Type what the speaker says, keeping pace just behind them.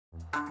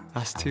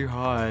That's too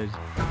hard.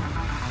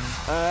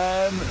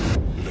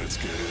 Let's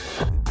get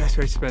it. Best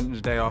way to spend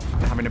the day off,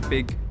 having a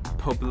big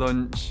pub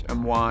lunch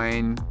and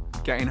wine,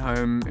 getting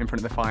home in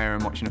front of the fire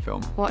and watching a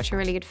film. Watch a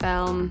really good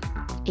film,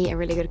 eat a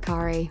really good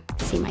curry,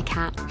 see my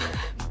cat.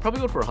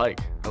 Probably go for a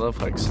hike. I love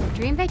hikes.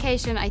 Dream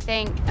vacation, I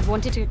think I've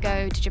wanted to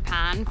go to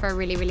Japan for a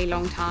really, really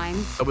long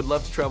time. I would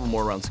love to travel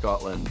more around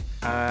Scotland.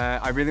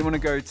 I really want to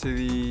go to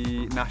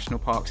the national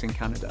parks in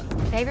Canada.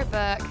 Favorite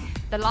book,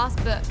 the last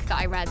book that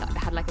I read that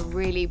had like a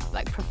really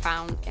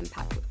profound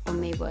impact on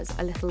me was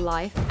A Little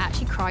Life. I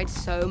actually cried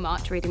so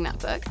much reading that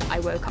book that I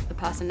woke up the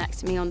person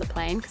next to me on the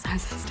plane because I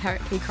was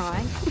hysterically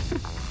crying.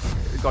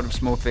 God of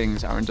Small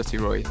Things, Aaron Dutty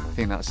Roy. I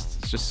think that's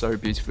just so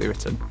beautifully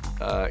written.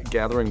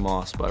 Gathering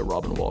Moss by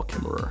Robin Wall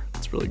Kimmerer.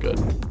 It's really good.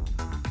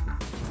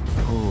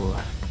 Ooh,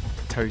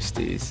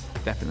 toasties,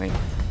 definitely.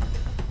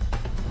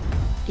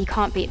 You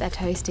can't beat their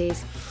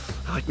toasties.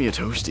 I like me a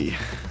toasty.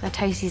 Their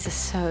toasties are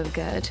so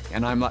good.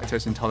 And I'm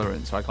lactose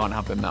intolerant, so I can't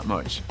have them that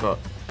much, but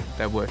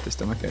they're worth the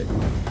stomachache.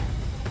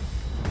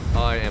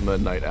 I am a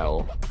night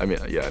owl. I mean,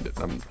 yeah,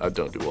 I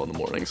don't do well in the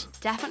mornings.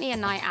 Definitely a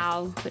night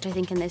owl, which I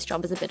think in this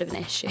job is a bit of an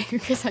issue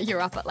because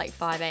you're up at like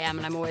 5 a.m.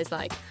 and I'm always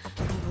like,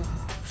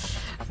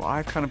 Well,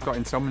 I've kind of got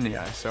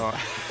insomnia, so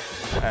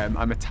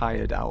I'm a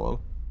tired owl,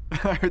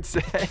 I would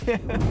say. I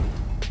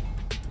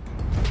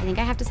think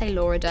I have to say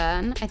Laura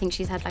Dern. I think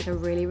she's had like a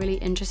really, really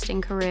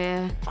interesting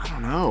career. I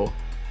don't know.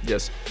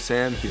 Yes,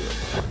 Sam Hewitt.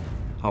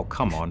 Oh,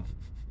 come on.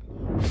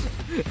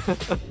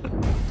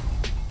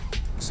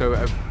 So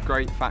a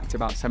great fact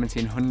about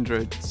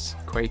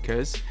 1700s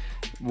Quakers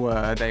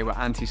were they were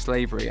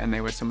anti-slavery and they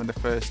were some of the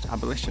first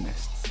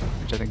abolitionists,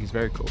 which I think is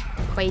very cool.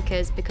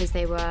 Quakers because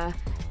they were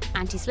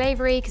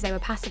anti-slavery, because they were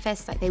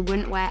pacifists, like they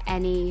wouldn't wear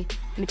any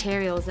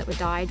materials that were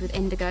dyed with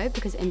indigo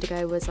because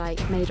indigo was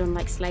like made on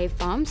like slave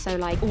farms. So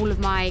like all of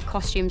my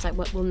costumes like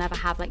will never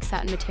have like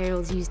certain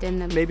materials used in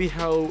them. Maybe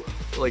how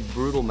like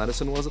brutal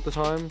medicine was at the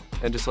time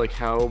and just like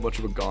how much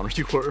of a goner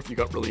you were if you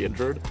got really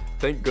injured.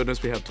 Thank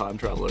goodness we have time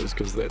travelers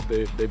because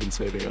they've been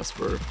saving us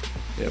for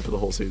the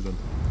whole season.